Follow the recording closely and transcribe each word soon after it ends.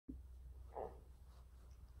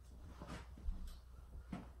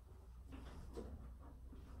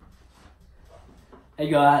Hey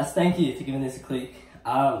guys, thank you for giving this a click.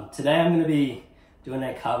 Today I'm going to be doing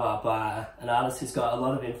a cover by an artist who's got a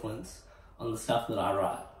lot of influence on the stuff that I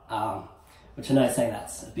write. Which I know saying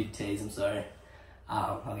that's a big tease, I'm sorry.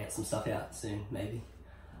 I'll get some stuff out soon, maybe.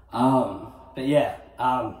 But yeah,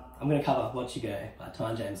 I'm going to cover Watch You Go by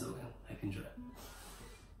Tyne. Hope you enjoy it.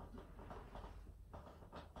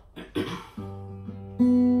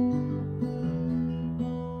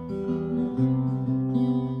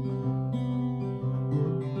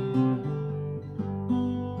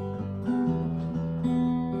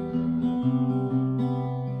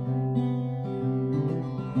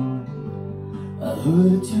 I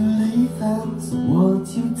heard you leaving, so what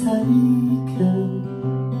you taking?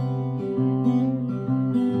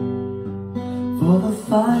 For the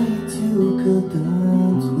fight you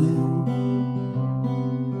couldn't win,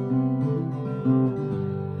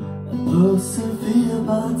 I persevere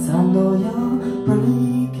but I know you're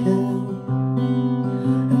breaking.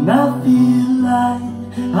 And I feel like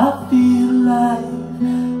I feel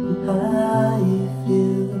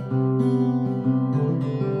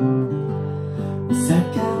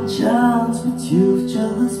second chance, but you've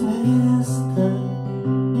just missed it.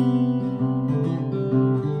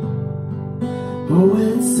 Oh,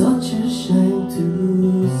 it's such a shame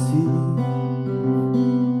to see.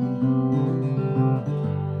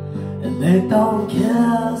 And they don't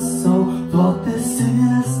care, so what this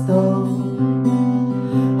is though.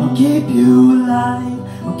 I'll keep you alive,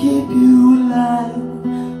 I'll keep you alive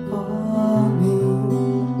for me.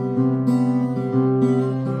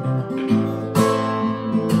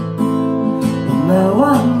 Now I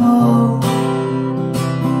know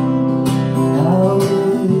how it is.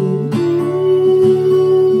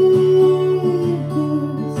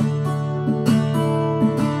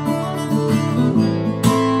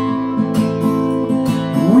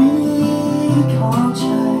 We can't change.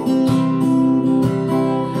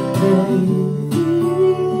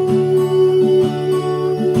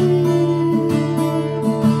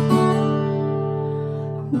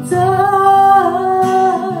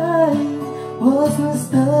 Was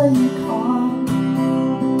mistake on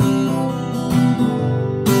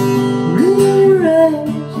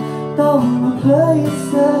rearrange, don't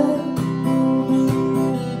replace it.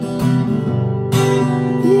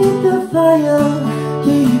 Keep the fire,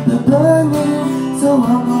 keep it burning, so I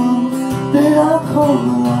know that I'll come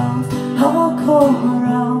around, I'll come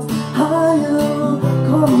around, I'll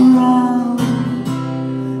come around.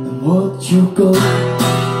 And watch you go.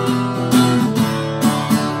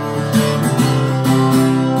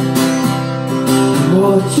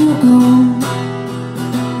 Watch you go.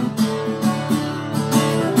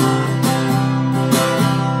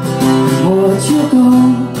 Watch you go.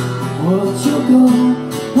 Watch you go.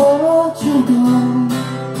 Watch you go.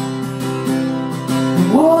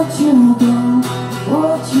 Watch you go.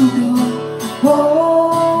 Watch you go.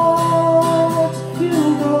 Watch you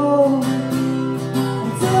go.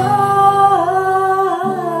 I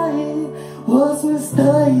was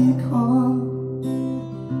mistaken.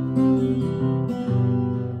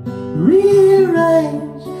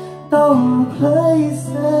 Rearrange, don't replace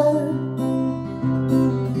it.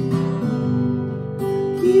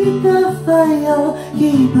 Keep the fire,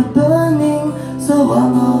 keep it burning, so I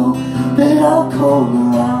know that I'll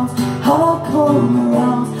come around, I'll come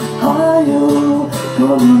around, I'll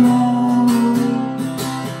come around.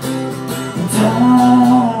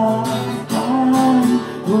 Time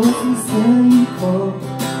was mistaken.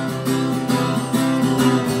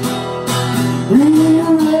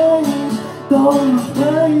 Rearrange, don't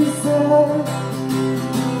replace it.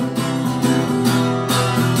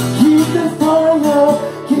 Keep the fire,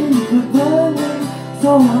 keep it burning,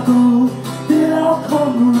 so I go, then I'll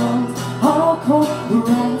come around, I'll come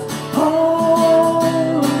around, I'll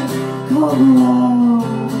come around.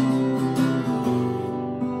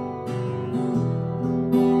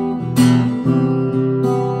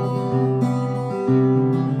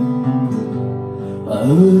 I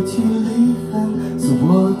heard you leaving, so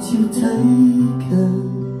what you taking?